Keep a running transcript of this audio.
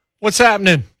What's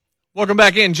happening? Welcome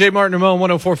back in. Jay Martin, Ramon,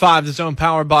 104.5, The Zone,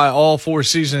 powered by All Four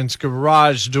Seasons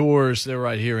Garage Doors. They're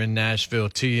right here in Nashville.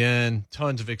 TN,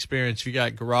 tons of experience. If you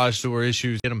got garage door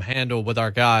issues, get them handled with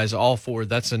our guys. All Four,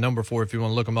 that's the number 4 if you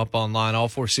want to look them up online.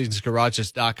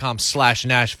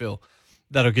 allfourseasonsgarages.com/Nashville.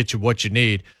 That'll get you what you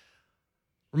need.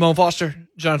 Ramon Foster,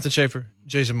 Jonathan Schaefer,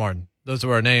 Jason Martin. Those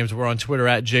are our names. We're on Twitter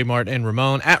at JMart and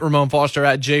Ramon, at Ramon Foster,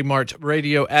 at JMart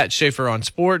Radio, at Schaefer on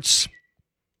Sports.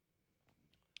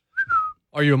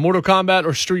 Are you a Mortal Kombat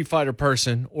or Street Fighter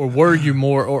person, or were you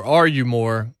more, or are you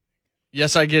more?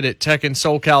 Yes, I get it. Tekken,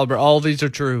 Soul Calibur, all of these are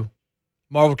true.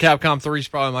 Marvel Capcom 3 is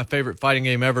probably my favorite fighting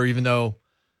game ever, even though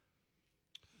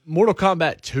Mortal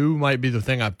Kombat 2 might be the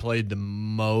thing I played the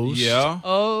most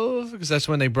of, because that's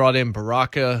when they brought in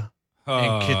Baraka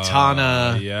and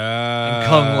Kitana and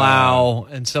Kung Lao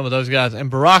and some of those guys. And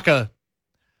Baraka,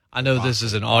 I know this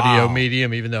is an audio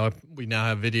medium, even though we now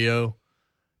have video.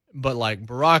 But like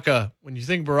Baraka, when you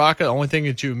think Baraka, the only thing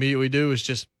that you immediately do is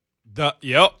just that's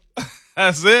it.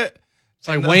 It's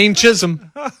like Wayne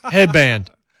Chisholm headband.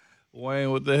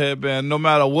 Wayne with the headband. No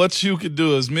matter what you could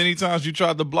do, as many times you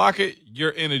tried to block it,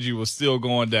 your energy was still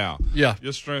going down. Yeah,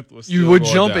 your strength was. Still you would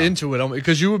going jump down. into it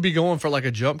because you would be going for like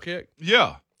a jump kick.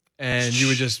 Yeah, and you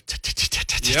would just.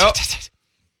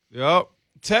 Yep.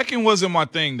 Tekken wasn't my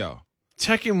thing though.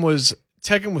 Tekken was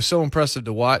so impressive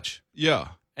to watch. Yeah,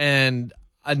 and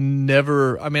I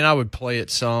would play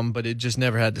it some, but it just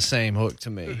never had the same hook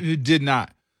to me. It did not.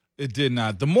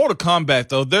 The Mortal Kombat,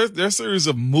 though, their series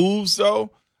of moves, though,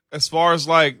 as far as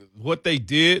like what they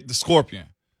did, the Scorpion.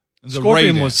 And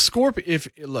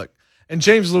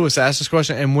James Lewis asked this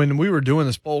question, and when we were doing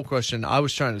this poll question, I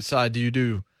was trying to decide, do you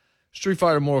do Street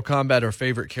Fighter, Mortal Kombat, or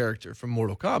favorite character from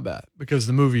Mortal Kombat? Because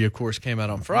the movie, of course, came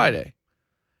out on Friday.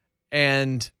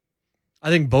 And I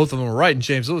think both of them were right, and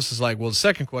James Lewis is like, well, the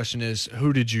second question is,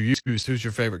 who did you use? Who's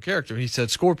your favorite character? And he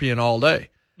said Scorpion all day.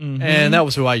 Mm-hmm. And that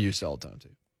was who I used all the time, too.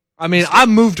 I mean, I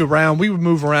moved around. We would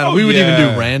move around. We would even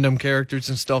do random characters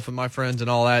and stuff with my friends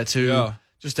and all that, too,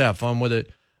 just to have fun with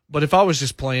it. But if I was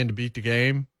just playing to beat the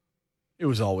game, it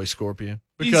was always Scorpion.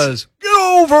 Because get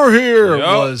over here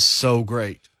was so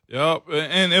great. Yep,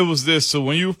 and it was this. So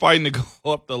when you were fighting to go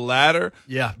up the ladder,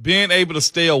 being able to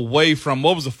stay away from,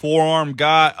 what was the forearm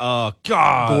guy?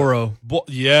 Goro.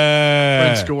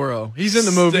 Prince Goro. He's in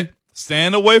the movie.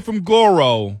 Staying away from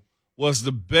Goro was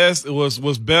the best. It was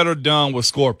better done with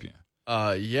Scorpion.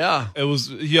 It was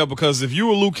because if you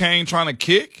were Liu Kang trying to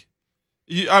kick,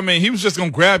 he was just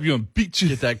gonna grab you and beat you.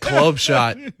 Get that club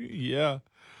shot.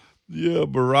 Yeah,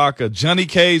 Baraka. Johnny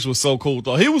Cage was so cool,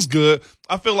 though. He was good.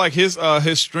 I feel like his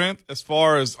strength as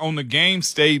far as on the game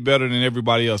stayed better than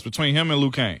everybody else between him and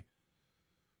Liu Kang.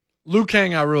 Liu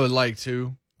Kang I really like,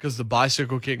 too, because the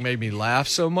bicycle kick made me laugh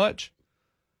so much.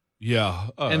 Yeah.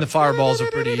 And the fireballs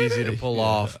are pretty easy to pull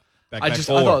off. I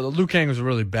thought Liu Kang was a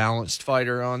really balanced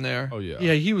fighter on there. Oh, yeah.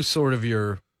 Yeah, he was sort of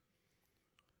your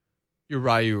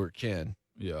Ryu or Ken.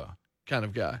 Yeah. Kind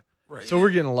of guy. Raiden. So we're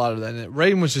getting a lot of that.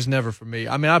 Raiden was just never for me.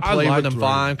 I mean, I played with him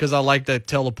fine because I like that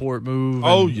teleport move. And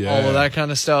all of that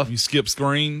kind of stuff. You skip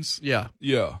screens. Yeah.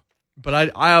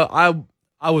 But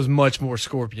I was much more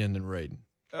Scorpion than Raiden.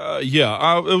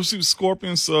 It was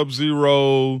Scorpion,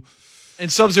 Sub-Zero,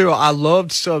 and Sub-Zero. I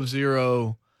loved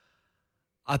Sub-Zero.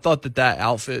 I thought that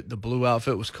outfit, the blue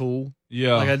outfit, was cool.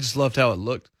 Yeah, like I just loved how it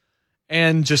looked.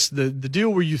 And just the deal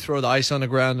where you throw the ice on the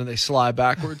ground and they slide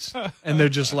backwards and they're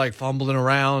just like fumbling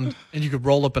around and you could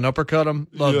roll up and uppercut them.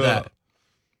 Love that.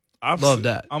 Love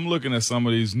that. I'm looking at some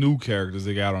of these new characters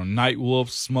they got on Nightwolf,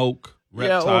 Smoke,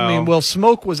 Reptile. Yeah,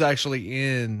 Smoke was actually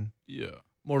in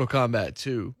Mortal Kombat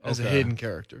 2 as a hidden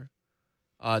character.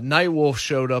 Nightwolf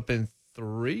showed up in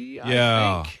 3,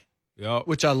 I think. Yep.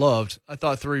 Which I loved. I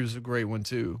thought 3 was a great one,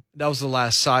 too. That was the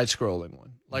last side-scrolling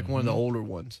one, like one of the older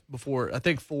ones. Before, I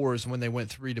think 4 is when they went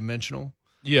 3-dimensional.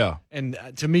 Yeah. And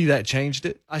to me, that changed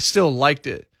it. I still liked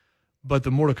it, but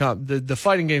the Mortal Kombat, the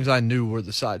fighting games I knew were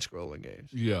the side-scrolling games.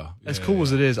 Yeah. As cool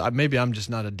as it is, maybe I'm just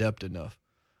not adept enough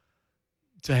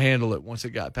to handle it once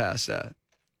it got past that.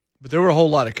 But there were a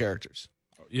whole lot of characters.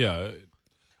 Yeah.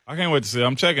 I can't wait to see it.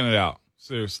 I'm checking it out.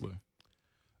 Seriously.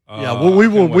 We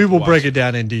will break it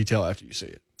down in detail after you see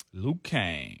it. Liu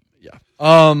Kang. Yeah.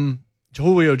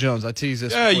 Julio Jones. I teased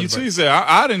this. Yeah, you teased it.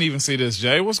 I didn't even see this,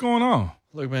 Jay. What's going on?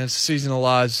 Look, man, it's the season of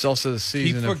lies. It's also the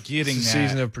season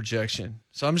season of projection.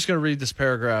 So I'm just going to read this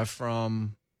paragraph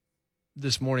from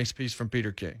this morning's piece from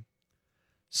Peter King.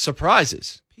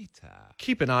 Surprises. Peter.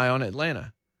 Keep an eye on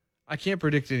Atlanta. I can't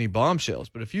predict any bombshells,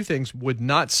 but a few things would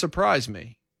not surprise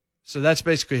me. So that's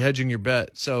basically hedging your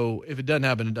bet. So if it doesn't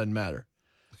happen, it doesn't matter.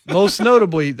 Most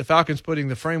notably, the Falcons putting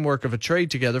the framework of a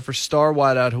trade together for star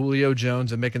wideout Julio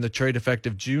Jones and making the trade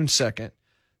effective June 2nd.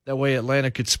 That way, Atlanta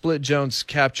could split Jones'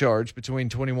 cap charge between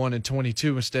 21 and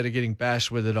 22 instead of getting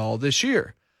bashed with it all this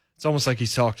year. It's almost like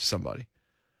he's talked to somebody.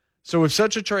 So if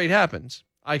such a trade happens,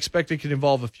 I expect it could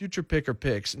involve a future pick or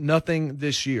picks. Nothing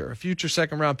this year. A future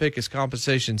second-round pick as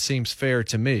compensation seems fair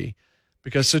to me.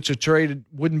 Because such a trade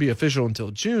wouldn't be official until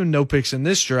June, no picks in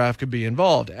this draft could be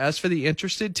involved. As for the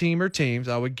interested team or teams,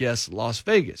 I would guess Las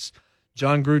Vegas.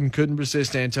 John Gruden couldn't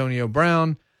resist Antonio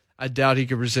Brown. I doubt he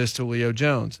could resist Julio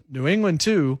Jones. New England,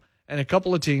 too, and a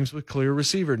couple of teams with clear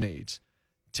receiver needs.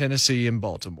 Tennessee and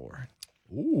Baltimore.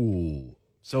 Ooh.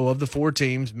 So of the 4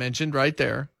 teams mentioned right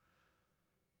there,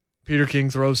 Peter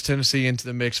King throws Tennessee into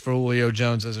the mix for Julio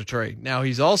Jones as a trade. Now,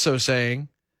 he's also saying,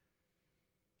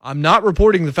 I'm not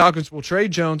reporting the Falcons will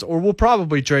trade Jones or will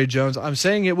probably trade Jones. I'm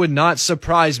saying it would not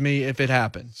surprise me if it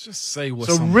happens. Just say what.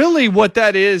 So really what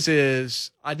that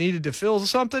is I needed to fill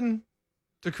something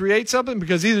to create something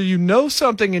because either you know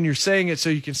something and you're saying it so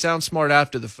you can sound smart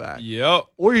after the fact. Yep.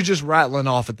 Or you're just rattling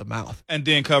off at the mouth. And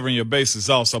then covering your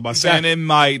bases also by Exactly. saying it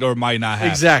might or might not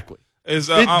happen. Exactly.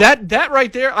 That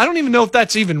right there, I don't even know if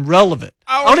that's even relevant.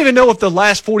 I don't even know if the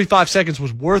last 45 seconds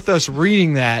was worth us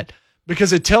reading that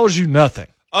because it tells you nothing.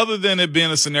 Other than it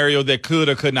being a scenario that could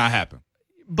or could not happen.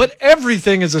 But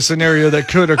everything is a scenario that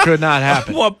could or could not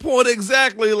happen. What point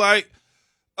exactly? Like,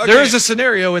 okay. There is a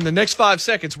scenario in the next 5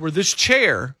 seconds where this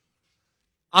chair,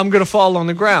 I'm going to fall on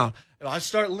the ground. If I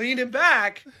start leaning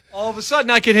back, all of a sudden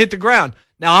I can hit the ground.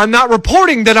 Now, I'm not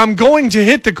reporting that I'm going to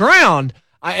hit the ground.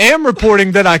 I am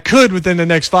reporting that I could within the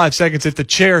next 5 seconds if the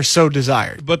chair so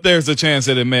desired. But there's a chance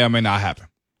that it may or may not happen.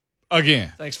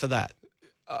 Again. Thanks for that.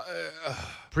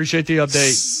 Appreciate the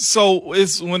update. So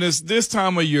it's when it's this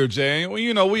time of year, Jay, well,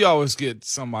 you know, we always get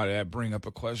somebody that bring up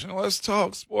a question. Let's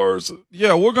talk sports.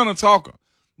 Yeah, we're going to talk them.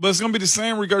 But it's going to be the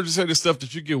same regurgitated stuff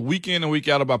that you get week in and week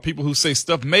out about people who say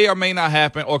stuff may or may not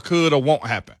happen or could or won't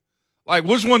happen. Like,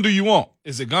 which one do you want?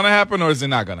 Is it going to happen or is it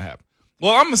not going to happen?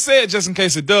 Well, I'm going to say it just in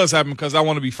case it does happen because I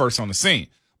want to be first on the scene.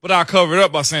 But I'll cover it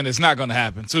up by saying it's not going to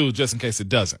happen, too, just in case it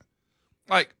doesn't.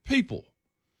 Like, people.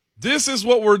 This is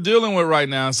what we're dealing with right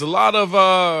now. It's a lot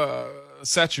of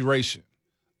saturation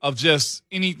of just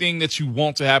anything that you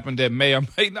want to happen that may or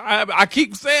may not happen. I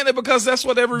keep saying it because that's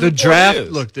what every the draft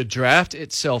is. Look, the draft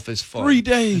itself is fun. 3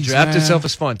 days. The draft man. itself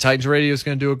is fun. Titans Radio is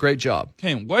going to do a great job.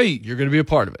 Can't wait. You're going to be a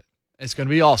part of it. It's going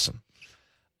to be awesome.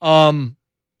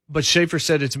 But Schaefer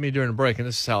said it to me during the break, and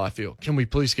this is how I feel. Can we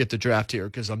please get the draft here?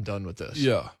 Because I'm done with this.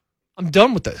 Yeah. I'm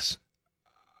done with this.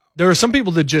 There are some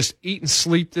people that just eat and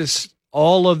sleep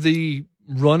all of the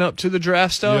run up to the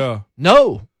draft stuff. Yeah.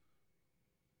 No.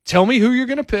 Tell me who you're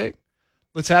going to pick.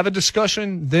 Let's have a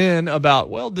discussion then about,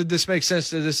 well, did this make sense?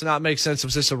 Did this not make sense?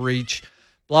 Was this a reach?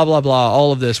 Blah, blah, blah.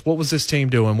 All of this. What was this team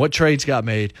doing? What trades got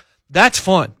made? That's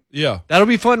fun. Yeah. That'll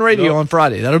be fun radio Yep. on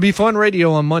Friday. That'll be fun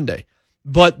radio on Monday.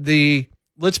 But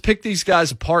let's pick these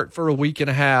guys apart for a week and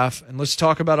a half, and let's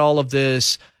talk about all of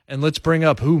this, and let's bring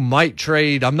up who might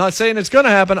trade. I'm not saying it's going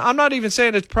to happen. I'm not even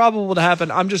saying it's probable to happen.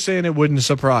 I'm just saying it wouldn't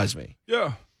surprise me.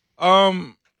 Yeah.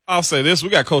 I'll say this. We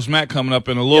got Coach Matt coming up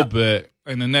in a little bit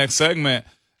in the next segment,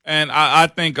 and I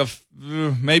think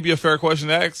maybe a fair question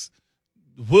to ask,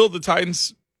 will the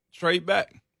Titans trade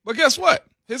back? But guess what?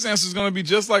 His answer is going to be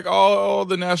just like all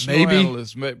the national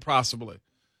analysts, possibly.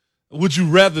 Would you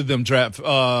rather them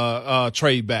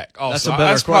trade back? Also,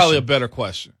 that's probably a better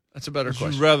question. That's a better question.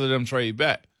 Would you rather them trade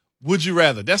back? Would you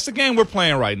rather? That's the game we're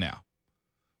playing right now.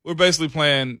 We're basically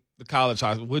playing the college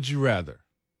high school. Would you rather?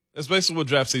 That's basically what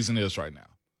draft season is right now.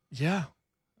 Yeah,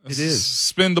 it is.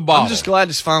 Spin the ball. I'm just glad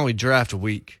it's finally draft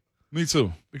week. Me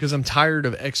too. Because I'm tired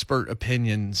of expert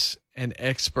opinions and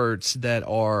experts that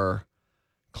are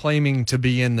claiming to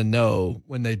be in the know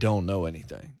when they don't know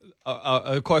anything.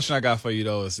 A question I got for you,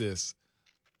 though, is this.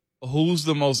 Who's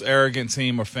the most arrogant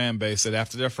team or fan base that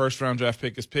after their first-round draft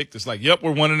pick is picked, it's like, yep,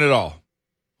 we're winning it all?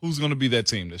 Who's going to be that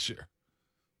team this year?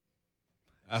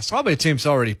 That's probably a team that's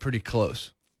already pretty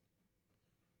close.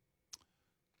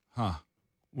 Huh.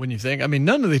 When you think, I mean,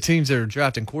 none of the teams that are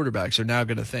drafting quarterbacks are now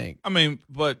going to think. I mean,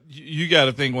 but you got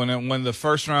to think when the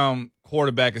first-round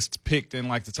quarterback is picked in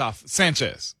like the top,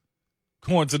 Sanchez,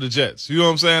 going to the Jets. You know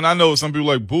what I'm saying? I know some people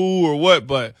like boo or what,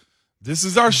 but this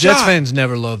is our shot. Jets fans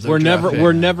never love their draft pick.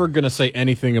 We're never going to say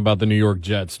anything about the New York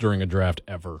Jets during a draft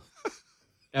ever.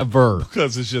 Ever.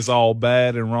 Because it's just all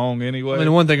bad and wrong anyway. I mean,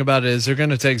 the one thing about it is they're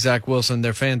going to take Zach Wilson.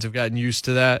 Their fans have gotten used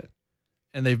to that,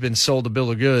 and they've been sold a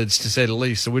bill of goods, to say the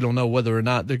least, so we don't know whether or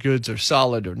not the goods are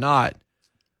solid or not.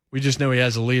 We just know he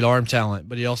has elite arm talent,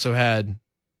 but he also had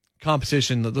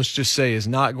competition that, let's just say, is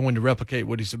not going to replicate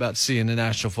what he's about to see in the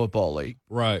National Football League.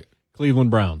 Right.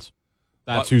 Cleveland Browns.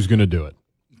 That's who's going to do it.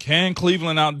 Can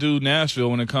Cleveland outdo Nashville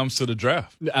when it comes to the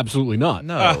draft? Absolutely not.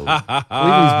 No.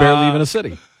 Cleveland's barely even a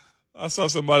city. I saw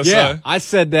somebody Yeah, say. I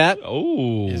said that.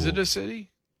 Oh. Is it a city?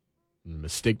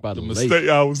 Mistake by the mistake lake.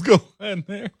 I was going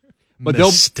there? But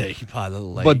Mistake by the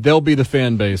lake. But they'll be the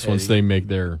fan base once they make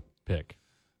their pick.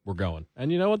 We're going.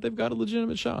 And you know what? They've got a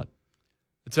legitimate shot.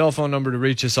 The telephone number to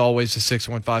reach us always is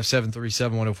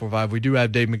 615-737-1045. We do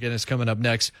have Dave McGinnis coming up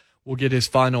next. We'll get his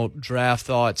final draft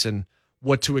thoughts and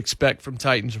what to expect from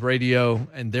Titans Radio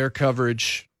and their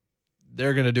coverage.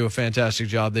 They're going to do a fantastic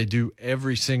job. They do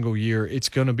every single year. It's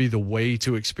going to be the way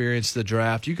to experience the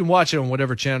draft. You can watch it on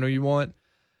whatever channel you want,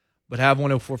 but have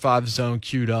 104.5 Zone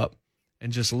queued up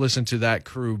and just listen to that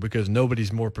crew because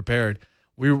nobody's more prepared.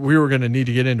 We were going to need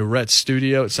to get into Rhett's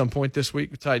studio at some point this week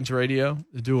with Titans Radio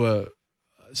to do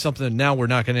something that now we're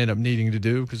not going to end up needing to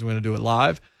do because we're going to do it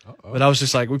live. Uh-oh. But I was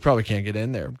just like, we probably can't get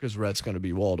in there because Rhett's going to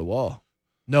be wall to wall.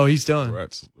 No, he's done.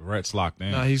 Rhett's locked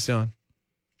in. No, he's done.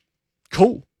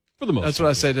 Cool. For the most That's part, what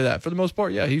I say to that. For the most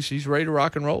part, yeah, he's ready to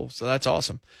rock and roll. So that's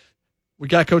awesome. We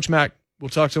got Coach Mack. We'll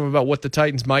talk to him about what the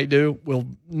Titans might do. We'll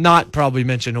not probably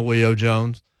mention Julio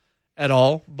Jones at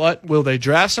all, but will they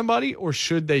draft somebody or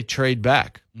should they trade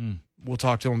back? We'll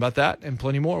talk to him about that and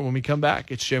plenty more when we come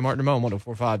back. It's Jay Martin Ramon,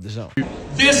 104.5 The Zone.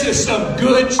 This is some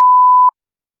good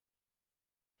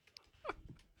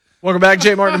Welcome back,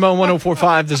 Jay Martin Ramon,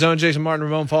 104.5 The Zone. Jason Martin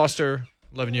Ramon Foster,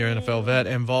 11-year NFL vet,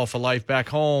 involved for life back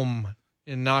home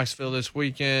in Knoxville this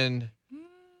weekend.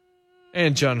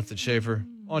 And Jonathan Schaefer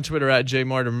on Twitter at Jay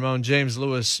Martin Ramon. James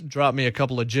Lewis dropped me a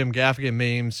couple of Jim Gaffigan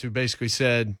memes who basically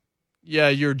said, yeah,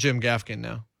 you're Jim Gaffigan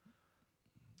now.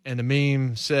 And the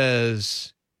meme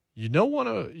says, you know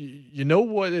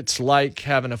what it's like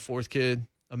having a fourth kid?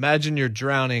 Imagine you're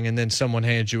drowning and then someone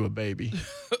hands you a baby.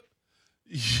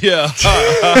 Yeah.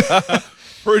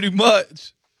 Pretty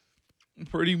much,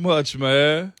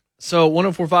 man. So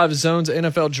 104.5 Zone's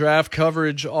NFL draft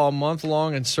coverage all month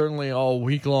long and certainly all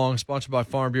week long, sponsored by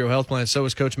Farm Bureau Health Plans. So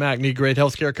is Coach Mack. Need great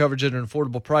health care coverage at an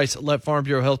affordable price? Let Farm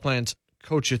Bureau Health Plans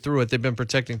coach you through it. They've been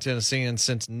protecting Tennesseans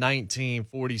since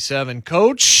 1947.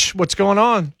 Coach, what's going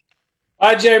on?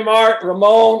 Hi, J. Mart,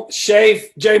 Ramon, Shafe.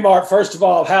 J. Mart, first of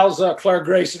all, how's Claire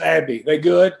Grace and Abby? They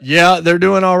good? Yeah, they're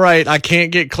doing all right. We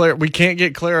can't get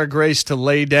Clara Grace to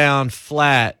lay down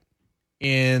flat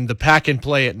in the pack and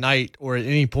play at night or at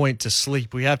any point to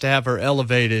sleep. We have to have her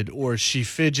elevated or she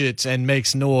fidgets and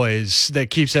makes noise that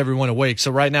keeps everyone awake.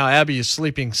 So right now, Abby is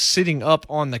sleeping, sitting up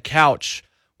on the couch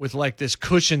with like this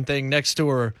cushion thing next to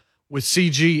her with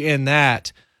CG in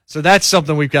that. So that's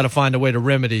something we've got to find a way to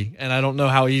remedy, and I don't know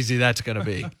how easy that's going to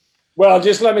be. Well,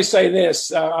 just let me say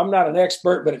this. I'm not an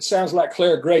expert, but it sounds like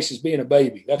Claire Grace is being a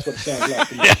baby. That's what it sounds like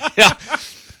to me. Yeah.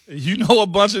 You know a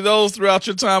bunch of those throughout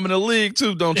your time in the league,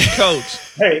 too, don't you,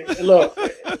 Coach? Hey, look,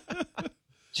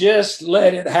 just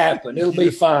let it happen. It'll be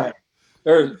fine.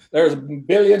 There's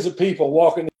billions of people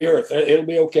walking the earth. It'll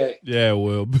be okay. Yeah, it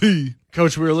will be.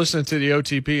 Coach, we were listening to the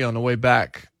OTP on the way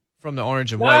back from the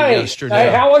Orange and White yesterday.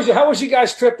 Hey, how was you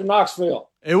guys' trip to Knoxville?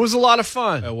 It was a lot of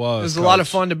fun. It was a lot of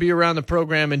fun to be around the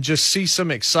program and just see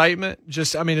some excitement.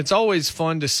 It's always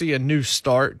fun to see a new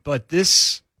start, but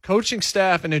this coaching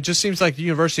staff, and it just seems like the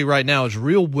university right now is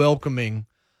real welcoming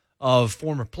of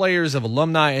former players, of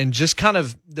alumni, and just kind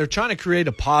of they're trying to create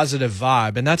a positive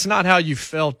vibe, and that's not how you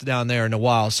felt down there in a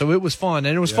while. So it was fun,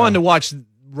 and it was fun to watch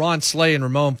Ron Slay and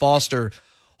Ramon Foster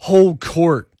hold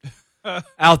court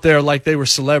out there like they were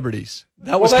celebrities.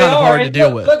 That was kind of hard to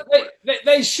deal with.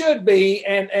 They should be,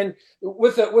 and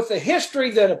with the history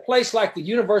that a place like the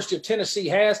University of Tennessee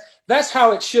has, that's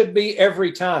how it should be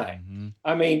every time. Mm-hmm.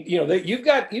 I mean, you've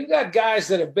got guys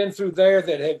that have been through there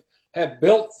that have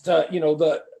built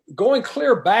the going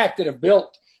clear back, that have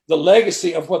built the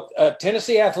legacy of what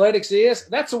Tennessee athletics is.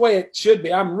 That's the way it should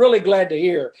be. I'm really glad to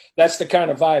hear that's the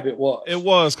kind of vibe it was. It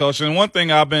was, Coach. And one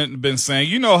thing I've been saying,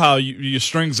 you know how your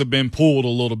strings have been pulled a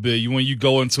little bit when you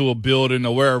go into a building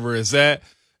or wherever it's at.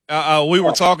 We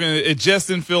were talking. It just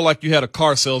didn't feel like you had a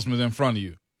car salesman in front of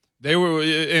you. They were,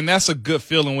 and that's a good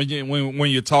feeling when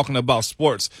you're talking about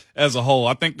sports as a whole.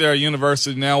 I think they're a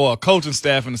university now, a coaching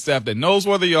staff and a staff that knows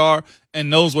where they are and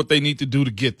knows what they need to do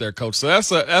to get there, Coach. So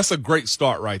that's a great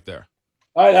start right there.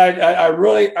 I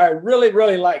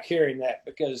really like hearing that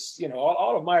because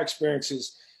all of my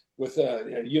experiences with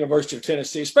University of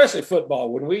Tennessee, especially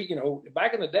football, when we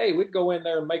back in the day we'd go in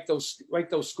there and make those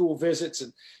school visits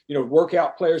and work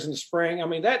out players in the spring. I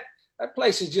mean that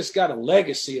place has just got a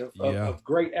legacy of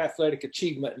great athletic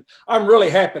achievement. And I'm really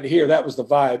happy to hear that was the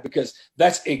vibe, because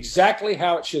that's exactly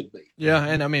how it should be. Yeah,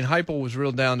 and I mean, Heupel was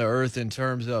real down to earth in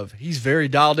terms of he's very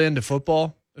dialed into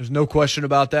football. There's no question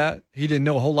about that. He didn't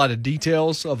know a whole lot of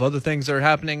details of other things that are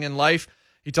happening in life.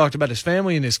 He talked about his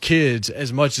family and his kids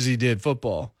as much as he did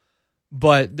football.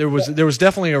 But there was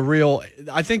definitely a real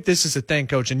 – I think this is a thing,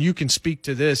 Coach, and you can speak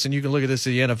to this and you can look at this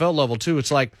at the NFL level too.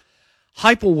 It's like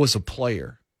Heupel was a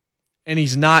player, and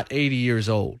he's not 80 years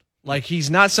old. Like, he's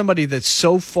not somebody that's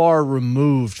so far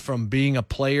removed from being a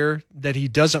player that he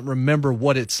doesn't remember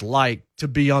what it's like to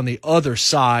be on the other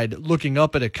side looking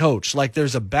up at a coach. Like,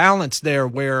 there's a balance there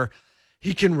where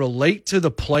he can relate to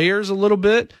the players a little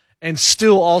bit and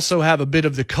still also have a bit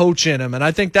of the coach in him. And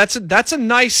I think that's a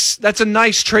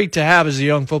nice trait to have as a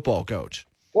young football coach.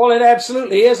 Well, it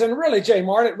absolutely is. And really, Jay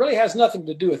Martin, it really has nothing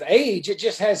to do with age. It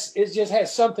just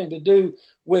has something to do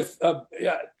with,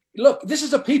 look, this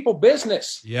is a people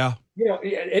business. Yeah. You know,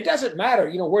 it doesn't matter,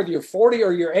 you know, whether you're 40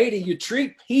 or you're 80, you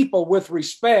treat people with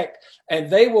respect and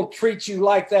they will treat you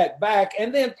like that back.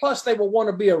 And then plus they will want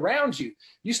to be around you.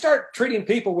 You start treating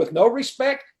people with no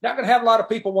respect, not going to have a lot of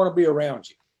people want to be around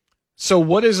you. So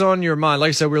what is on your mind? Like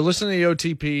I said, we're listening to the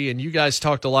OTP, and you guys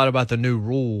talked a lot about the new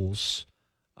rules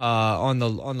on the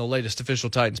latest Official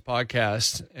Titans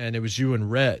podcast, and it was you and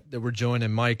Rhett that were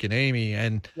joining Mike and Amy,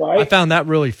 and right. I found that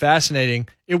really fascinating.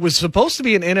 It was supposed to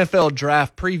be an NFL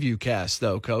draft preview cast,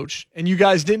 though, Coach, and you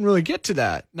guys didn't really get to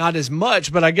that. Not as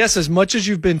much, but I guess as much as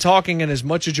you've been talking and as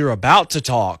much as you're about to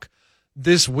talk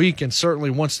this week, and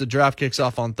certainly once the draft kicks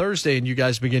off on Thursday and you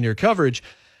guys begin your coverage,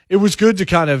 it was good to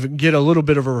kind of get a little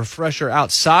bit of a refresher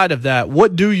outside of that.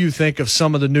 What do you think of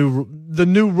some of the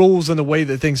new rules and the way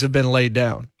that things have been laid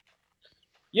down?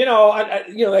 You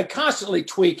know, they constantly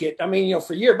tweak it. I mean, you know,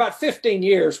 for about 15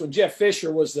 years when Jeff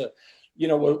Fisher was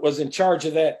was in charge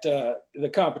of that, the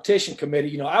competition committee,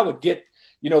 you know, I would get,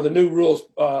 you know, the new rules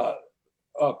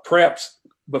preps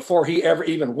before he ever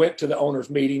even went to the owners'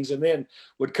 meetings, and then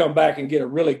would come back and get a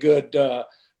really good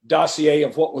dossier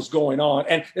of what was going on.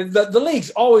 And the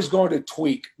league's always going to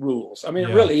tweak rules. I mean,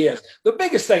 It really is. The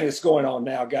biggest thing that's going on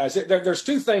now, guys, there's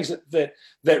two things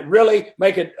that really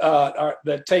make it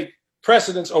that take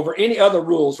precedence over any other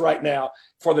rules right now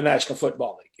for the National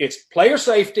Football League. It's player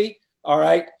safety, all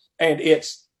right, and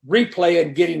it's replay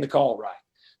and getting the call right.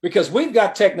 Because we've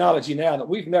got technology now that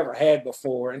we've never had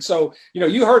before. And so, you know,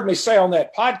 you heard me say on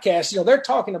that podcast, you know, they're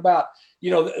talking about,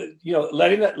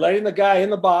 letting the guy in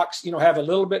the box, you know, have a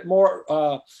little bit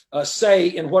more say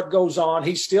in what goes on.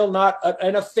 He's still not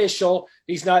an official.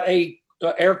 He's not a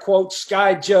air quote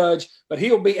sky judge, but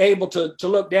he'll be able to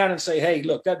look down and say, hey,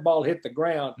 look, that ball hit the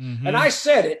ground. Mm-hmm. And I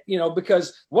said it, you know,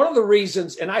 because one of the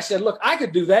reasons, and I said, look, I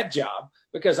could do that job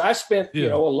because I spent, you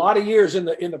know, a lot of years in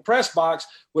the press box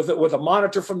with a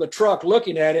monitor from the truck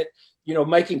looking at it, you know,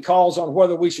 making calls on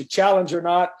whether we should challenge or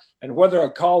not and whether a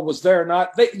call was there or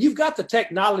not. You've got the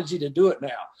technology to do it now.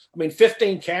 I mean,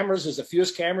 15 cameras is the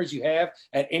fewest cameras you have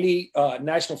at any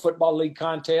National Football League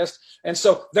contest. And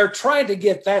so they're trying to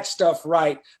get that stuff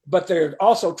right, but they're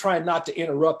also trying not to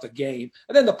interrupt the game.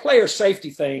 And then the player safety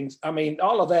things, I mean,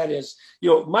 all of that is, you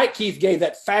know, Mike Keith gave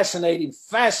that fascinating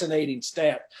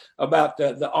stat about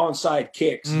the onside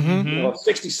kicks. Mm-hmm. You know,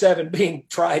 67 being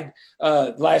tried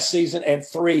last season and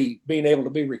 3 being able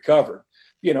to be recovered.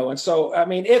 You know, and so, I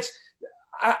mean,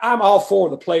 I'm all for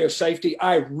the player safety.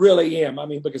 I really am. I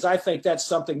mean, because I think that's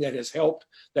something that has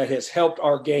helped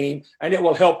our game, and it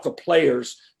will help the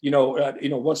players,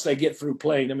 once they get through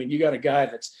playing. I mean, you got a guy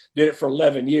that's did it for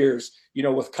 11 years, you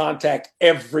know, with contact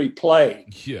every play,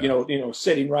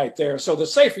 sitting right there. So the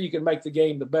safer you can make the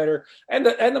game, the better. And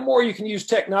the more you can use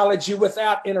technology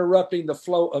without interrupting the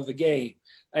flow of the game.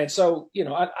 And so, you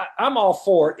know, I'm all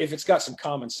for it if it's got some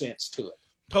common sense to it.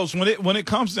 Coach, when it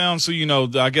comes down to, you know,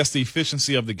 I guess the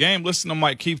efficiency of the game, listen to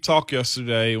Mike Keith talk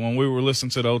yesterday when we were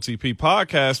listening to the OTP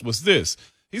podcast was this.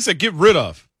 He said, get rid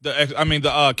of the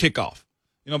kickoff,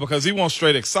 you know, because he wants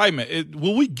straight excitement.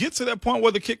 Will we get to that point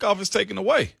where the kickoff is taken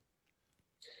away?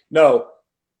 No,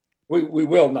 we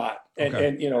will not. Okay.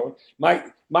 And, you know,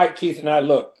 Mike Keith and I,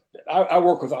 look, I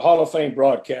work with a Hall of Fame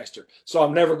broadcaster, so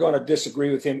I'm never going to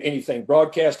disagree with him anything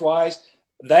broadcast wise.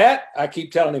 That I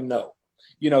keep telling him no.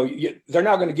 You know, they are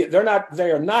not going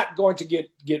to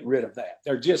get rid of that.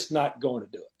 They're just not going to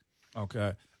do it.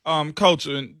 Okay. Coach,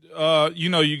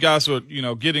 you guys are,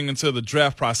 getting into the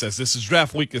draft process. This is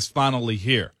draft week is finally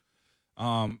here.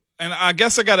 And I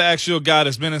guess I got to ask you, a guy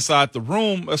that's been inside the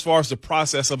room as far as the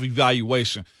process of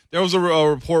evaluation. There was a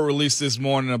report released this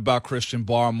morning about Christian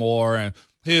Barmore and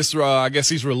his, I guess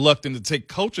he's reluctant to take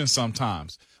coaching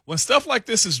sometimes. When stuff like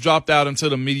this is dropped out into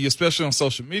the media, especially on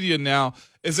social media now,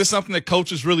 is this something that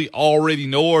coaches really already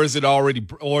know, or is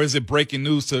it breaking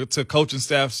news to coaching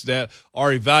staffs that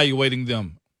are evaluating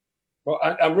them? Well,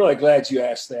 I'm really glad you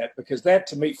asked that, because that,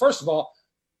 to me, first of all,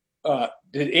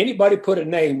 did anybody put a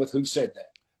name with who said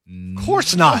that? Of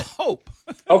course not. Hope.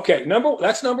 Okay,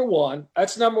 that's number one.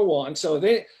 That's number one.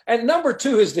 And number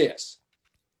two is this.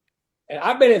 And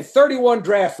I've been in 31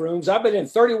 draft rooms. I've been in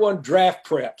 31 draft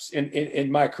preps in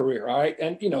my career. All right.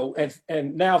 And,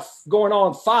 and now going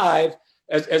on 5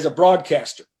 as a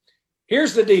broadcaster.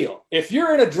 Here's the deal. If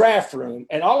you're in a draft room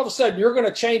and all of a sudden you're going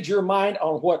to change your mind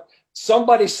on what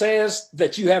somebody says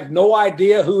that you have no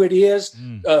idea who it is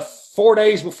 4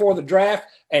 days before the draft,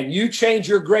 and you change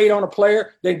your grade on a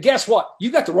player, then guess what?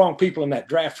 You got the wrong people in that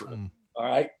draft room. All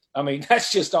right. I mean,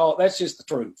 that's just the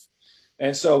truth.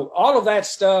 And so all of that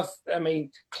stuff, I mean,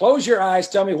 close your eyes,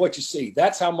 tell me what you see.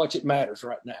 That's how much it matters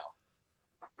right now.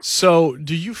 So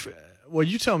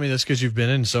you tell me this because you've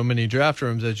been in so many draft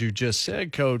rooms, as you just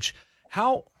said, Coach.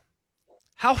 How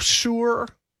sure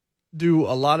do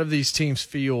a lot of these teams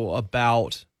feel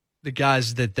about the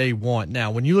guys that they want?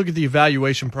 Now, when you look at the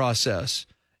evaluation process,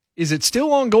 is it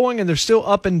still ongoing and there's still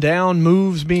up and down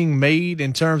moves being made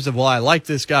in terms of, well, I like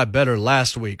this guy better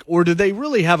last week? Or do they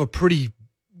really have a pretty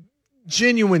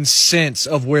genuine sense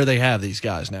of where they have these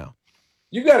guys now?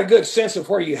 You got a good sense of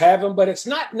where you have them, but it's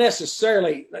not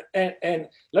necessarily, and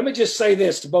let me just say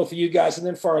this to both of you guys and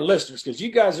then for our listeners, because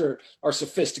you guys are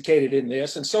sophisticated in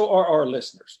this, and so are our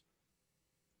listeners.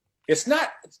 It's not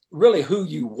really who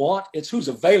you want, it's who's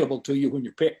available to you when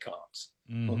your pick comes.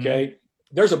 Okay?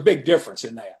 There's a big difference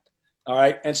in that. All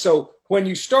right. And so when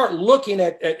you start looking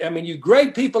at you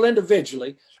grade people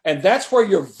individually, and that's where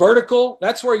your vertical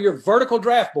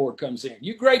draft board comes in.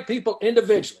 You grade people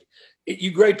individually.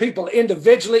 You grade people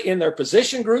individually in their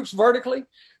position groups vertically.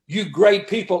 You grade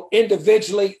people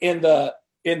individually in the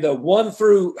 1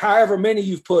 through however many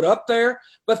you've put up there.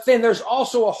 But then there's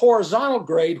also a horizontal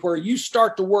grade where you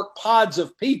start to work pods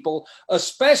of people,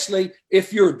 especially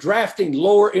if you're drafting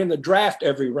lower in the draft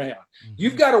every round.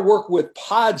 You've got to work with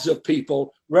pods of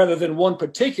people rather than one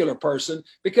particular person,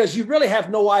 because you really have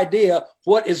no idea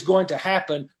what is going to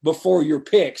happen before your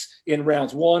picks in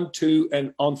rounds 1, 2,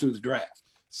 and on through the draft.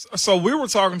 So we were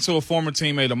talking to a former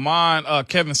teammate of mine,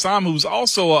 Kevin Simon, who's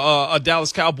also a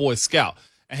Dallas Cowboys scout.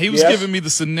 And he was giving me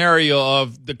the scenario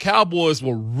of the Cowboys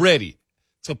were ready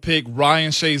to pick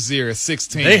Ryan Shazier at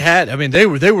 16.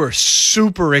 They were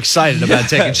super excited about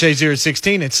taking Shazier at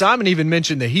 16. And Simon even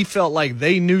mentioned that he felt like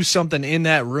they knew something in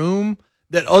that room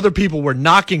that other people were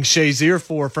knocking Shazier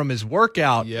for from his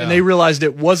workout. Yeah. And they realized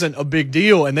it wasn't a big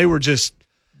deal. And they were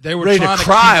ready to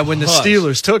cry when the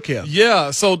Steelers took him.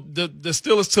 Yeah, so the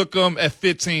Steelers took him at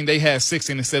 15. They had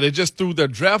 16 instead. They just threw their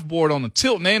draft board on the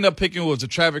tilt, and they ended up picking, was it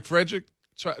Travis Frederick?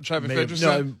 No,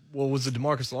 was it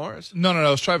DeMarcus Lawrence? No, it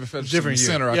was Travis Frederick. Different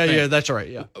center, I think. Yeah, that's right,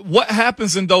 yeah. What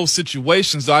happens in those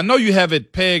situations? I know you have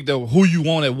it pegged of who you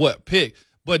want at what pick,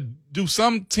 but do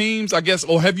some teams, I guess,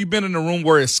 or have you been in a room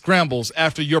where it scrambles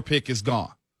after your pick is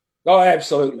gone? Oh,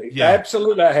 absolutely. Yeah.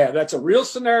 Absolutely, I have. That's a real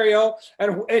scenario.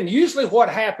 And usually what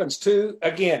happens too,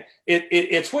 again,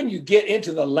 it's when you get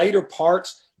into the later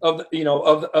parts of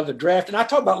the draft. And I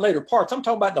talk about later parts, I'm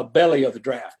talking about the belly of the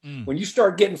draft. When you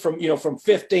start getting from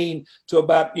 15 to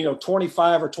about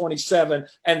 25 or 27,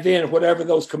 and then whatever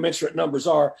those commensurate numbers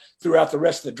are throughout the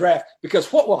rest of the draft.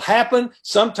 Because what will happen,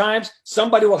 sometimes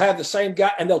somebody will have the same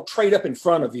guy and they'll trade up in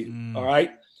front of you. All right.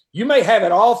 You may have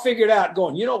it all figured out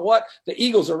going, you know what? The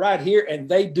Eagles are right here and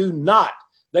they do not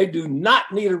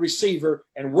need a receiver,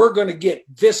 and we're going to get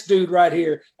this dude right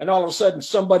here. And all of a sudden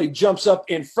somebody jumps up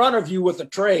in front of you with a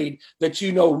trade that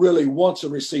really wants a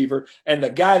receiver. And the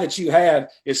guy that you have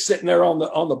is sitting there on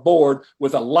the board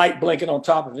with a light blinking on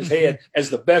top of his head as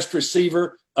the best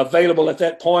receiver available at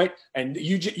that point. And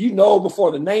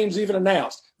before the name's even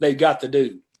announced, they got the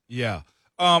dude. Yeah.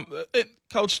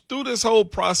 Coach, through this whole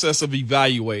process of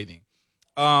evaluating,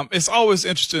 it's always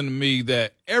interesting to me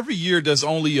that every year there's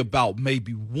only about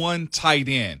maybe one tight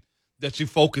end that you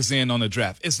focus in on the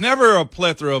draft. It's never a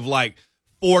plethora of like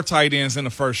 4 tight ends in the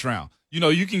first round. You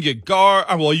can get you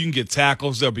can get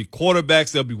tackles, there'll be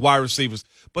quarterbacks, there'll be wide receivers.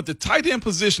 But the tight end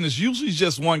position is usually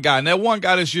just one guy, and that one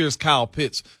guy this year is Kyle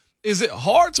Pitts. Is it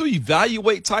hard to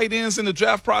evaluate tight ends in the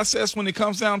draft process when it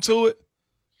comes down to it?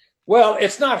 Well,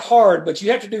 it's not hard, but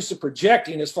you have to do some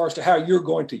projecting as far as to how you're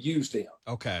going to use them.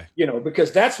 Okay.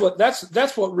 Because that's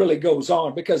what really goes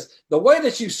on. Because the way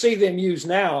that you see them used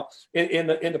now in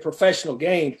the professional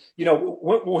game,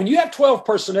 when you have 12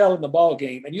 personnel in the ball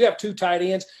game and you have 2 tight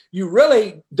ends, you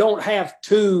really don't have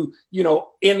 2,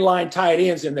 inline tight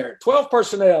ends in there. 12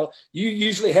 personnel, you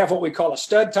usually have what we call a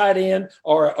stud tight end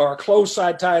or a closed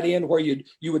side tight end where you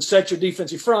would set your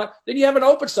defensive front. Then you have an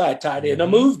open side tight end, a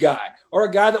move guy, or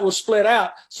a guy that will split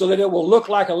out so that it will look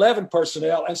like 11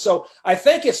 personnel. And so I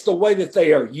think it's the way that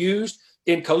they are used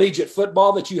in collegiate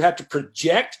football that you have to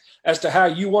project as to how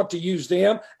you want to use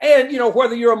them. And,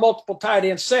 whether you're a multiple tight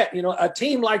end set, a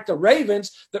team like the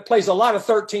Ravens that plays a lot of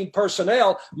 13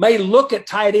 personnel may look at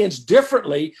tight ends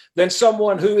differently than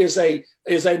someone who is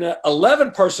an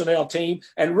 11 personnel team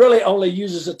and really only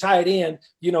uses a tight end,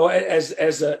 as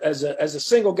a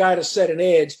single guy to set an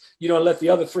edge, and let the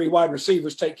other 3 wide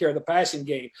receivers take care of the passing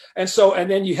game. And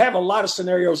then you have a lot of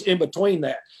scenarios in between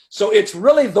that. So it's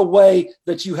really the way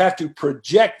that you have to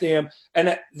project them.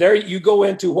 And there you go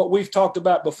into what we've talked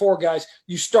about before, guys.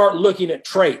 You start looking at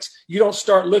traits. You don't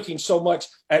start looking so much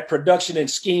at production and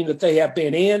scheme that they have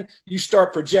been in. You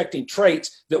start projecting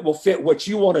traits that will fit what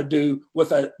you want to do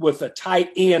with a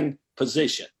tight end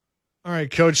position. All right,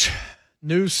 Coach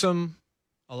Newsome,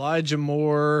 Elijah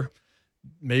Moore,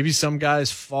 maybe some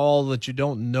guys fall that you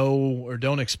don't know or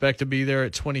don't expect to be there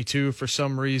at 22 for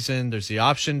some reason. There's the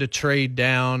option to trade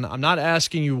down. I'm not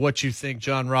asking you what you think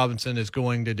John Robinson is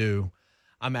going to do.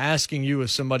 I'm asking you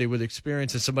as somebody with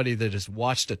experience and somebody that has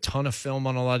watched a ton of film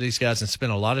on a lot of these guys and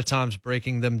spent a lot of times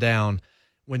breaking them down.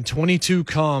 When 22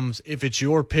 comes, if it's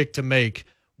your pick to make,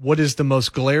 what is the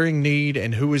most glaring need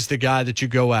and who is the guy that you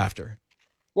go after?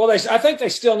 Well, I think they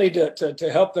still need to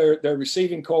help their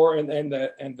receiving core and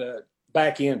the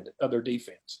back end of their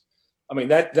defense. I mean,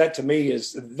 that to me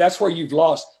that's where you've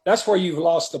lost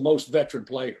the most veteran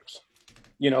players.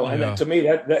 And that, to me,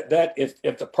 that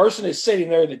if the person is sitting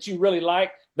there that you really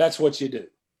like, that's what you do.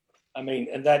 I mean,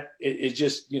 and that is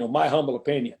just, my humble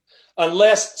opinion.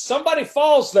 Unless somebody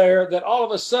falls there that all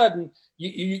of a sudden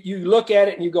you look at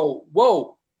it and you go,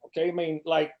 whoa, okay. I mean,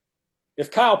 like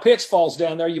if Kyle Pitts falls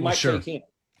down there, you might take him.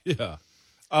 Yeah.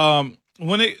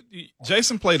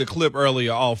 Jason played a clip earlier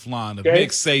offline of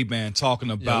Nick Saban talking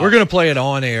about. Yeah, we're going to play it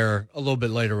on air a little bit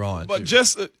later on. But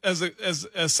just as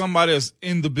somebody that's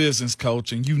in the business,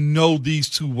 coach, and these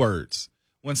 2 words,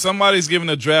 when somebody's giving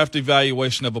a draft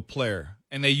evaluation of a player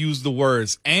and they use the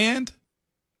words and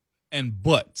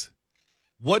but,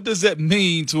 what does that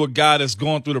mean to a guy that's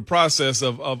going through the process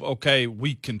of okay,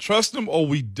 we can trust him or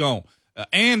we don't?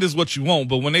 And is what you want,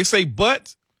 but when they say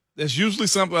but, that's usually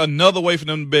another way for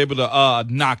them to be able to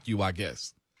knock you, I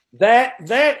guess. That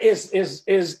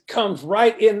is comes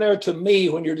right in there to me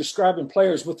when you're describing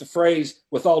players with the phrase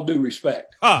 "with all due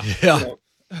respect." Yeah.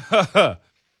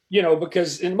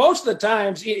 Because in most of the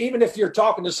times, even if you're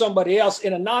talking to somebody else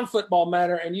in a non-football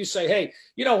manner, and you say, "Hey,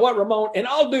 you know what, Ramon? In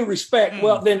all due respect,"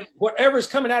 well, then whatever's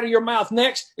coming out of your mouth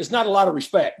next is not a lot of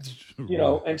respect,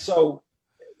 And so,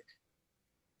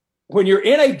 when you're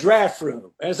in a draft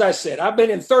room, as I said, I've been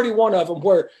in 31 of them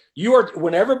where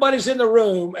when everybody's in the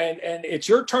room and it's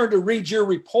your turn to read your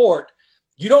report,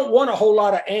 you don't want a whole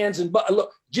lot of ands and buts.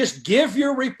 Look, just give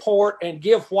your report and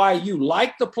give why you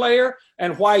like the player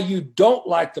and why you don't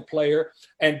like the player.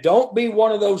 And don't be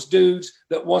one of those dudes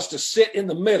that wants to sit in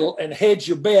the middle and hedge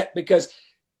your bet, because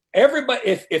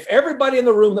if everybody in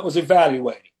the room that was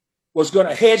evaluating was going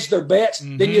to hedge their bets,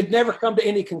 then you'd never come to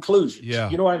any conclusions. Yeah.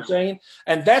 You know what I'm saying?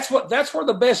 And that's where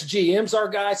the best GMs are,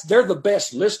 guys. They're the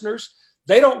best listeners.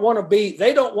 They don't want to be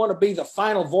the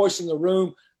final voice in the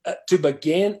room to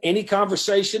begin any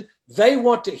conversation. They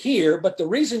want to hear, but the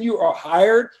reason you are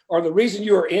hired or the reason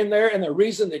you are in there and the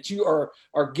reason that you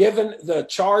are given the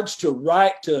charge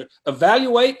to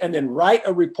evaluate and then write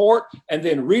a report and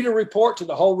then read a report to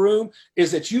the whole room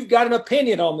is that you've got an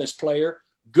opinion on this player,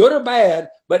 good or bad.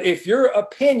 But if your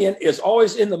opinion is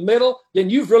always in the middle, then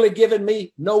you've really given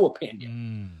me no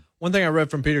opinion. One thing I read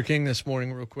from Peter King this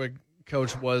morning real quick,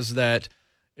 Coach, was that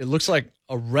it looks like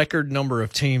a record number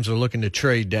of teams are looking to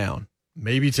trade down.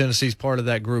 Maybe Tennessee's part of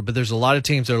that group, but there's a lot of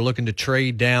teams that are looking to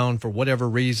trade down for whatever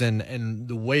reason. And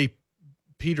the way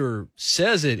Peter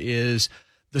says it is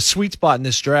the sweet spot in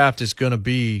this draft is going to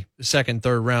be the second,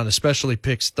 third round, especially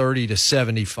picks 30 to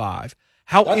 75.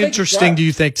 How interesting do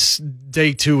you think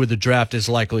day 2 of the draft is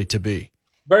likely to be?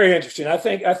 Very interesting. I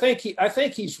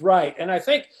think he's right. And I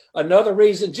think another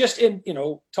reason, just in,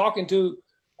 talking to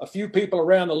a few people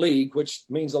around the league, which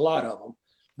means a lot of them,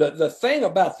 the thing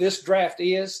about this draft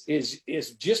is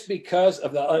just because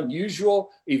of the unusual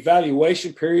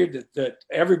evaluation period that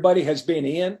everybody has been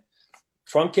in,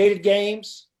 truncated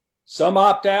games, some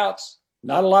opt-outs,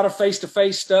 not a lot of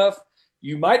face-to-face stuff.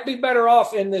 You might be better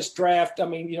off in this draft. I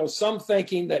mean, some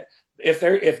thinking that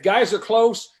if guys are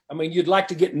close, I mean, you'd like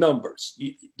to get numbers.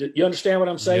 You understand what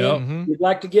I'm saying? Yep. Mm-hmm. You'd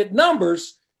like to get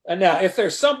numbers. And now, if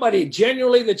there's somebody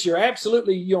genuinely that you're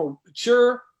absolutely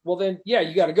sure, well then, yeah,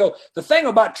 you got to go. The thing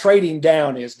about trading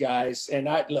down is, guys, and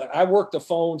I worked the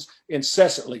phones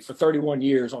incessantly for 31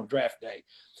 years on draft day.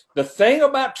 The thing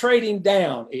about trading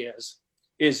down is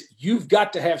you've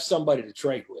got to have somebody to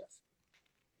trade with.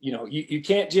 You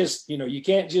can't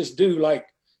just do like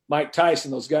Mike Tyson,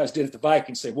 those guys did at the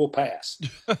Vikings, say we'll pass.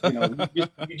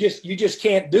 You just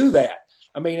can't do that.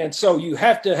 I mean, and so you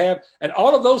have to have, and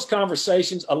all of those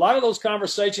conversations, a lot of those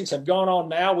conversations have gone on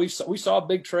now. We saw a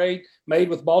big trade made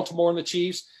with Baltimore and the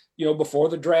Chiefs, before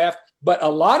the draft. But a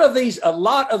lot of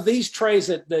these trades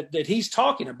that he's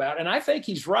talking about, and I think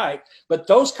he's right, but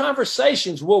those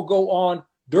conversations will go on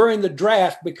during the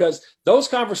draft, because those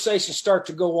conversations start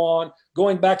to go on.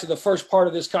 Going back to the first part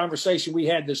of this conversation we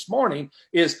had this morning,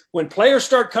 is when players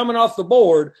start coming off the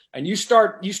board and you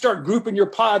start grouping your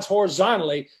pods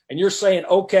horizontally, and you're saying,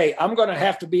 okay, I'm going to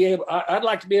have to be able, I'd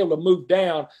like to be able to move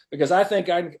down because I think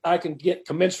I can get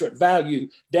commensurate value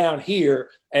down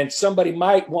here. And somebody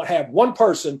might have one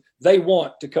person they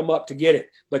want to come up to get it,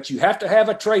 but you have to have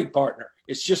a trade partner.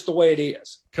 It's just the way it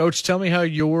is. Coach, tell me how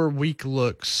your week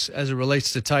looks as it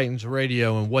relates to Titans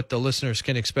Radio and what the listeners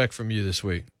can expect from you this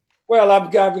week. Well,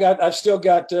 I've still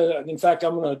got. In fact,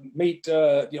 I'm going to meet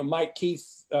Mike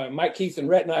Keith and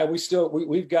Rhett and I.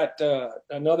 We've got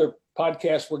another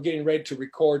podcast we're getting ready to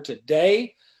record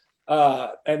today.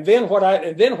 And then what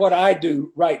I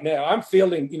do right now, I'm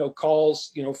fielding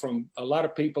calls from a lot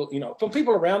of people, from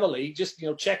people around the league, just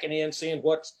checking in, seeing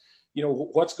what's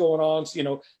going on.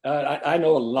 I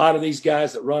know a lot of these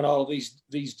guys that run all of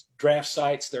these draft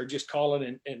sites. They're just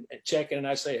calling and checking, and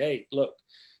I say, hey, look.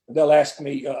 They'll ask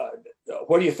me,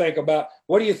 what do you think about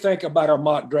our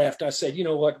mock draft? I said, you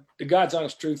know what, the God's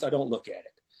honest truth, I don't look at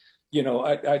it.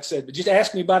 I said, but just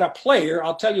ask me about a player.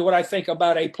 I'll tell you what I think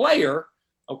about a player.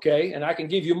 Okay. And I can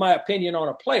give you my opinion on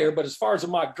a player, but as far as a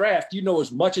mock draft,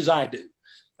 as much as I do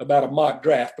about a mock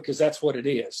draft, because that's what it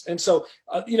is. And so,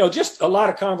 just a lot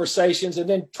of conversations, and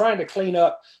then trying to clean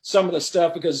up some of the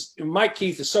stuff, because Mike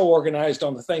Keith is so organized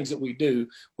on the things that we do.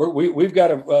 We've got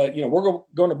to, we're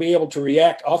going to be able to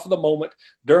react off of the moment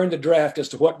during the draft as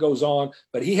to what goes on,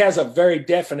 but he has a very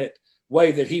definite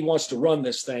way that he wants to run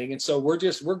this thing. And so we're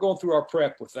going through our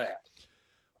prep with that.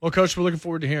 Well, Coach, we're looking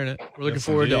forward to hearing it. We're looking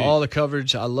forward to all the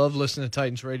coverage. I love listening to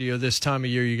Titans Radio this time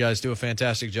of year. You guys do a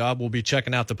fantastic job. We'll be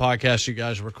checking out the podcast you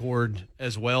guys record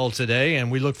as well today, and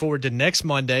we look forward to next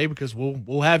Monday, because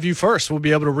we'll have you first. We'll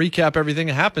be able to recap everything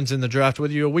that happens in the draft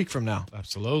with you a week from now.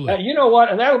 Absolutely. You know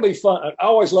what? And that'll be fun. I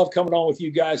always love coming on with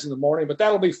you guys in the morning, but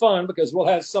that'll be fun because we'll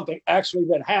have something actually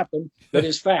that happened that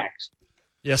is facts.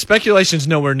 Yeah, speculation's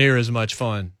nowhere near as much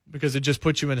fun because it just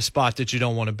puts you in a spot that you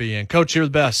don't want to be in. Coach, you're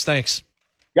the best. Thanks.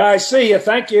 Guys, see you.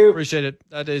 Thank you. Appreciate it.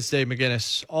 That is Dave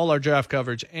McGinnis. All our draft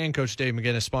coverage and Coach Dave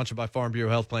McGinnis, sponsored by Farm Bureau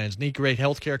Health Plans. Need great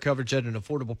health care coverage at an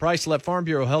affordable price? Let Farm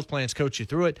Bureau Health Plans coach you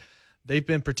through it. They've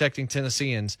been protecting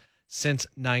Tennesseans since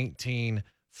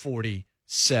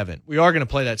 1947. We are going to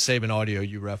play that Saban audio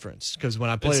you referenced, because when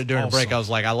I played it during the break, I was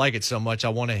like, I like it so much, I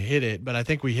want to hit it. But I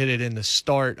think we hit it in the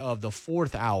start of the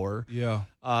fourth hour. Yeah.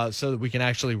 So that we can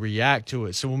actually react to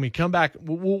it. So when we come back,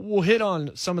 we'll hit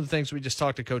on some of the things we just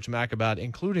talked to Coach Mack about,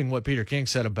 including what Peter King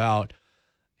said about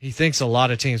he thinks a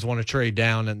lot of teams want to trade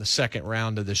down in the second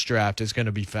round of this draft. Is going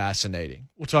to be fascinating.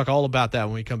 We'll talk all about that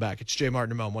when we come back. It's Jay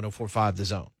Martin and 104.5 The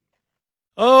Zone.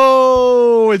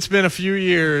 Oh, it's been a few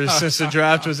years since the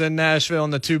draft was in Nashville,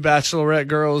 and the two Bachelorette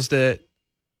girls that,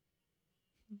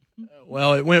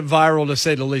 well, it went viral to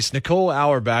say the least. Nicole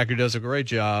Auerbach, who does a great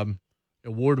job,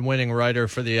 award-winning writer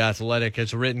for The Athletic,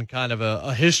 has written kind of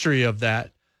a history of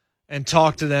that and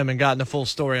talked to them and gotten the full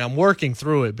story. I'm working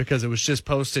through it because it was just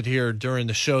posted here during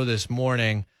the show this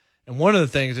morning. And one of the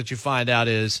things that you find out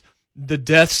is the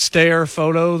death stare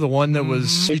photo, the one that was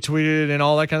retweeted and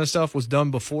all that kind of stuff, was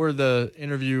done before the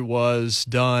interview was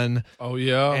done. Oh,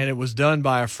 yeah. And it was done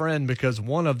by a friend because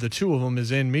one of the two of them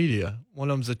is in media. One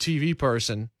of them's a TV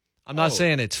person. I'm not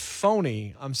saying it's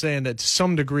phony. I'm saying that to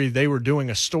some degree they were doing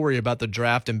a story about the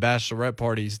draft and bachelorette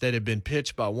parties that had been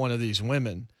pitched by one of these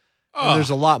women. And there's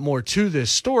a lot more to this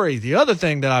story. The other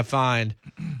thing that I find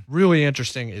really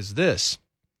interesting is this.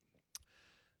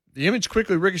 The image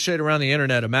quickly ricocheted around the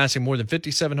internet, amassing more than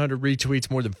 5,700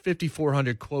 retweets, more than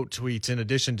 5,400 quote tweets, in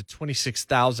addition to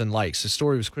 26,000 likes. The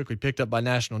story was quickly picked up by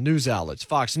national news outlets.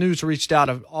 Fox News reached out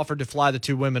and offered to fly the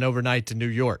two women overnight to New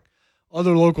York.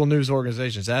 Other local news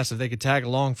organizations asked if they could tag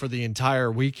along for the entire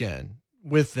weekend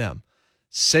with them.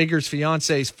 Sager's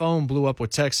fiance's phone blew up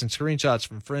with texts and screenshots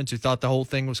from friends who thought the whole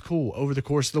thing was cool. Over the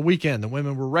course of the weekend, the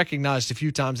women were recognized a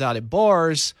few times out at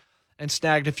bars and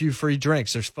snagged a few free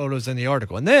drinks. There's photos in the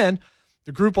article. And then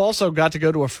the group also got to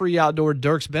go to a free outdoor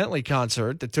Dierks Bentley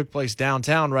concert that took place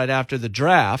downtown right after the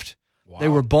draft. Wow. They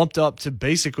were bumped up to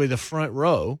basically the front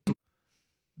row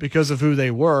because of who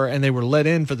they were, and they were let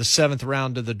in for the 7th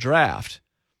round of the draft.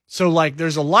 So, like,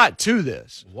 there's a lot to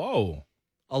this. Whoa.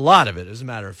 A lot of it, as a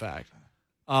matter of fact.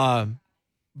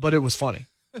 But it was funny.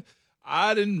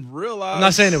 I didn't realize. I'm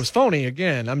not saying it was phony,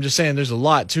 again. I'm just saying there's a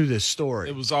lot to this story.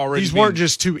 It was already. These weren't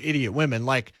just two idiot women.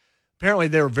 Like, apparently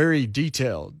they were very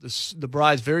detailed. The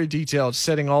bride's very detailed,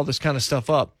 setting all this kind of stuff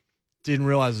up. Didn't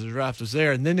realize the draft was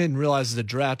there, and then didn't realize the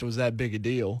draft was that big a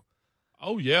deal.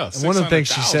 Oh, yeah. And one of the things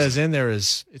she says in there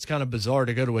is, it's kind of bizarre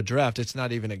to go to a draft. It's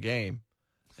not even a game.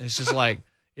 And it's just like,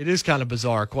 it is kind of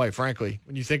bizarre, quite frankly.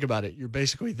 When you think about it, you're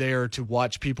basically there to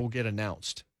watch people get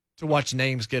announced, to watch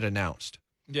names get announced.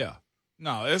 Yeah.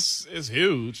 No, it's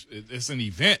huge. It's an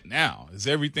event now. It's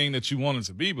everything that you want it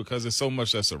to be because there's so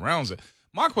much that surrounds it.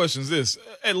 My question is this.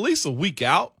 At least a week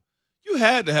out, you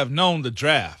had to have known the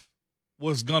draft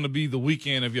was going to be the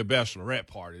weekend of your bachelorette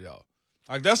party, though.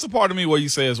 Like, that's the part of me where you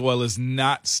say as well, it's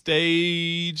not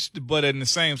staged, but in the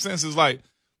same sense, it's like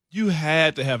you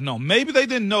had to have known. Maybe they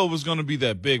didn't know it was going to be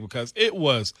that big because it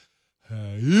was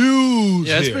huge.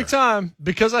 Yeah, it's here. big time.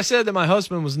 Because I said that my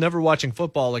husband was never watching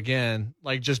football again,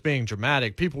 like just being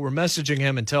dramatic, people were messaging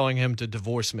him and telling him to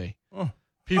divorce me. Oh.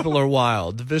 People are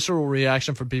wild. The visceral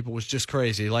reaction from people was just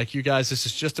crazy. Like, you guys, this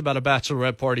is just about a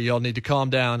bachelorette party. Y'all need to calm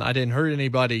down. I didn't hurt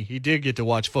anybody. He did get to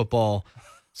watch football.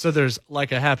 So there's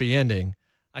like a happy ending.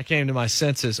 I came to my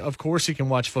senses. Of course he can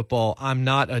watch football. I'm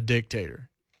not a dictator.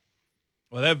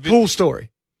 Well, that Cool story.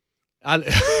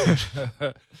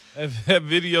 that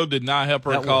video did not help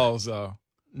her cause.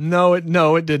 No,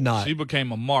 it did not. She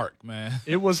became a mark, man.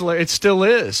 It still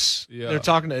is. Yeah. They're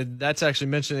talking. That's actually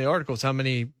mentioned in the articles. How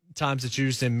many times it's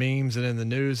used in memes and in the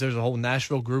news? There's a whole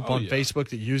Nashville group on Facebook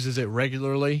that uses it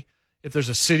regularly. If there's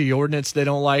a city ordinance they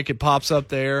don't like, it pops up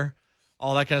there.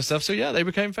 All that kind of stuff. So yeah, they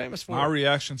became famous for it. My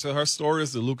reaction to her story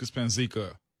is the Lucas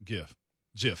Panzica gif.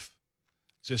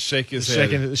 Just shake his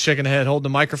head. Shaking the head, holding the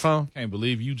microphone. Can't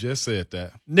believe you just said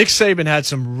that. Nick Saban had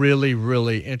some really,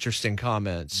 really interesting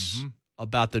comments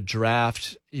about the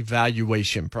draft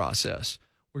evaluation process.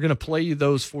 We're going to play you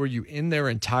those for you in their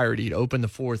entirety to open the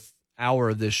 4th hour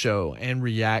of this show and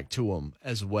react to them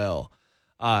as well.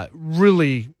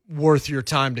 Really worth your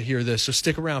time to hear this, so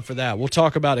stick around for that. We'll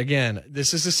talk about, again,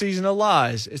 this is the season of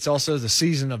lies. It's also the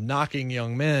season of knocking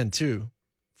young men, too,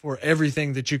 for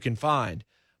everything that you can find.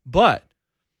 But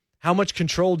how much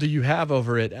control do you have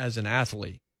over it as an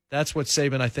athlete? That's what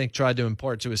Saban, I think, tried to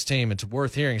impart to his team. It's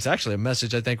worth hearing. It's actually a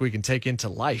message I think we can take into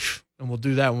life, and we'll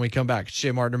do that when we come back. It's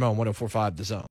Jay Martin Ramon, 104.5 The Zone.